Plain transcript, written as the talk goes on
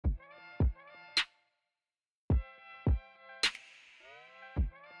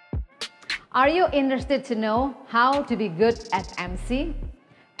Are you interested to know how to be good at Emcee?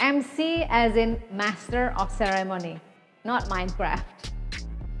 Emcee as in Master of Ceremony, not Minecraft.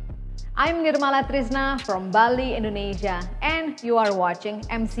 I'm Nirmala Trisna from Bali, Indonesia, and you are watching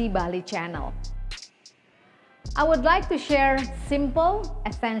Emcee Bali channel. I would like to share simple,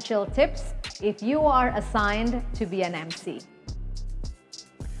 essential tips if you are assigned to be an Emcee.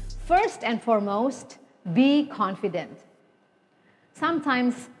 First and foremost, be confident.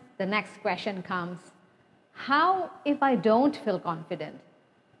 Sometimes the next question comes, how if I don't feel confident?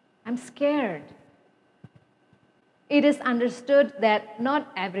 I'm scared. It is understood that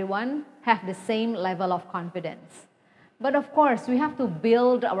not everyone have the same level of confidence. But of course, we have to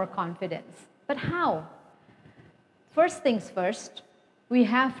build our confidence. But how? First things first, we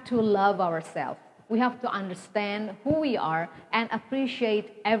have to love ourselves. We have to understand who we are and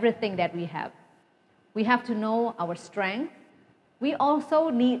appreciate everything that we have. We have to know our strength. We also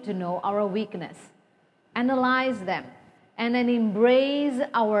need to know our weakness, analyze them, and then embrace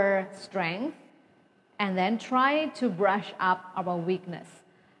our strength, and then try to brush up our weakness.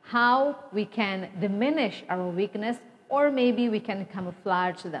 How we can diminish our weakness, or maybe we can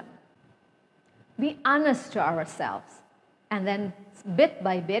camouflage them. Be honest to ourselves, and then bit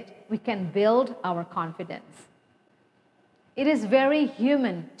by bit, we can build our confidence. It is very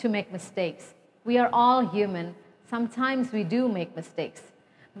human to make mistakes. We are all human. Sometimes we do make mistakes.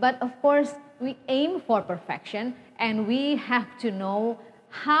 But of course, we aim for perfection, and we have to know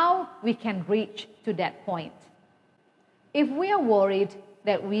how we can reach to that point. If we are worried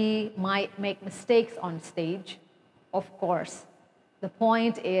that we might make mistakes on stage, of course, the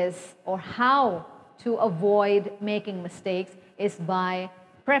point is, or how to avoid making mistakes is by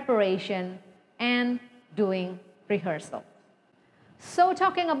preparation and doing rehearsal. So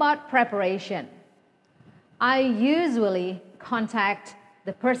talking about preparation, I usually contact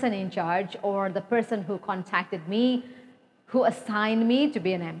the person in charge or the person who contacted me, who assigned me to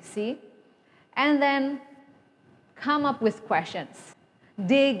be an Emcee, and then come up with questions.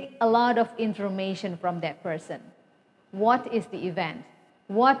 Dig a lot of information from that person. What is the event?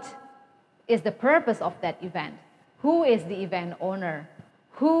 What is the purpose of that event? Who is the event owner?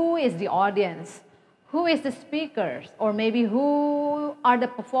 Who is the audience? Who is the speakers? Or maybe who are the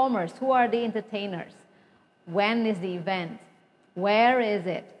performers? Who are the entertainers? When is the event? Where is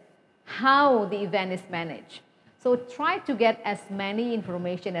it? How the event is managed? So try to get as many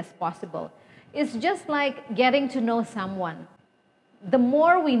information as possible. It's just like getting to know someone. The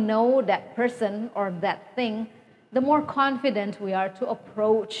more we know that person or that thing, the more confident we are to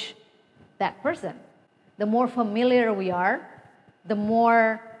approach that person. The more familiar we are, the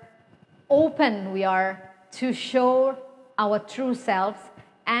more open we are to show our true selves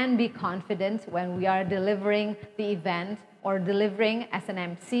and be confident when we are delivering the event or delivering as an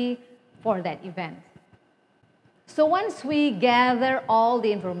Emcee for that event. So once we gather all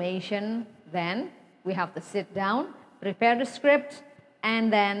the information, then we have to sit down, prepare the script,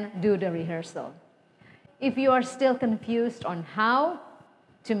 and then do the rehearsal. If you are still confused on how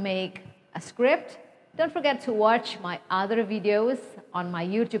to make a script, don't forget to watch my other videos on my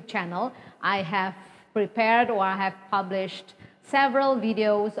YouTube channel. I have prepared or I have published several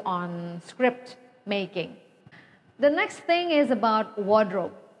videos on script making. The next thing is about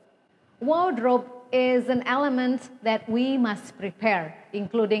wardrobe. Wardrobe is an element that we must prepare,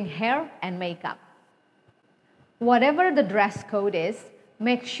 including hair and makeup. Whatever the dress code is,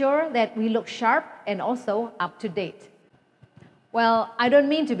 make sure that we look sharp and also up to date. Well, I don't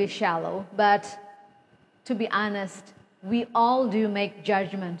mean to be shallow, but to be honest, we all do make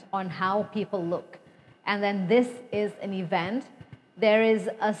judgment on how people look. And then this is an event. There is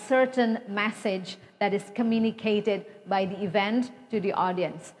a certain message that is communicated by the event to the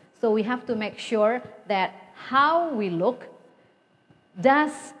audience. So we have to make sure that how we look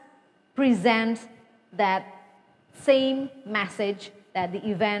does present that same message that the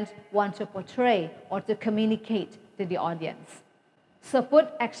event wants to portray or to communicate to the audience. So put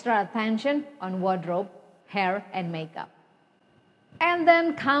extra attention on wardrobe, hair, and makeup. And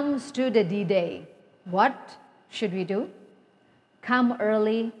then comes to the D-Day. What should we do? Come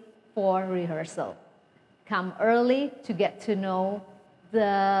early for rehearsal. Come early to get to know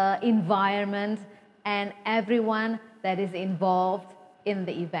the environment and everyone that is involved in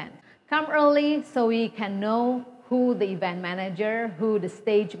the event. Come early so we can know who the event manager, who the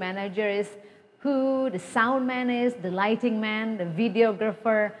stage manager is, who the sound man is, the lighting man, the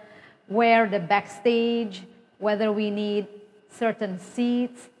videographer, where the backstage, whether we need certain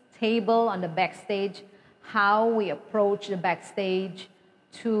seats, table on the backstage, how we approach the backstage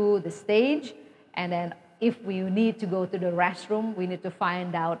to the stage, and then if we need to go to the restroom, we need to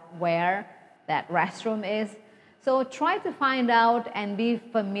find out where that restroom is. So try to find out and be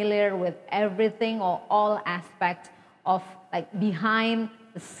familiar with everything or all aspects of like behind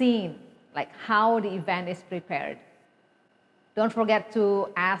the scene, like how the event is prepared. Don't forget to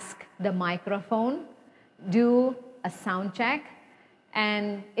ask the microphone, do a sound check,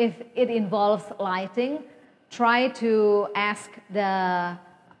 and if it involves lighting, try to ask the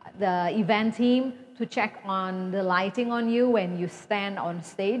event team to check on the lighting on you when you stand on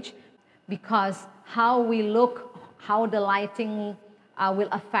stage, because how we look, how the lighting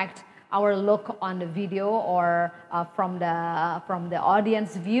will affect our look on the video or from the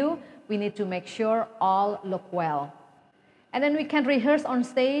audience view. We need to make sure all look well. And then we can rehearse on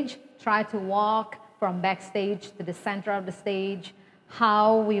stage, try to walk from backstage to the center of the stage,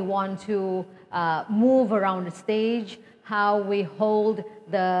 how we want to move around the stage, how we hold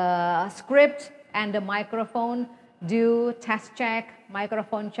the script and the microphone, do test check,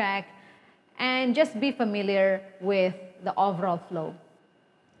 microphone check, and just be familiar with the overall flow.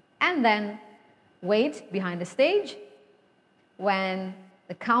 And then wait behind the stage. When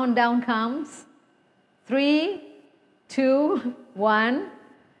the countdown comes, 3, 2, 1,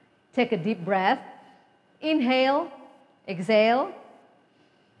 take a deep breath. Inhale, exhale.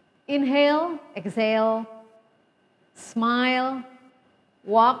 Inhale, exhale. Smile.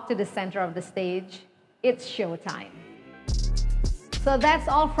 Walk to the center of the stage. It's showtime. So that's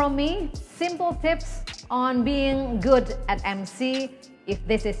all from me. Simple tips on being good at MC if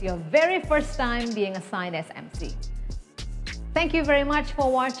this is your very first time being assigned as MC. Thank you very much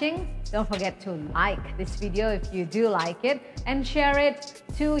for watching. Don't forget to like this video if you do like it, and share it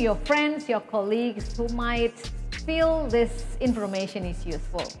to your friends, your colleagues who might feel this information is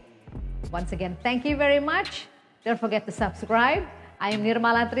useful. Once again, thank you very much. Don't forget to subscribe. I am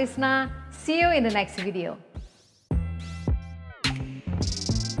Nirmala Trisna. See you in the next video.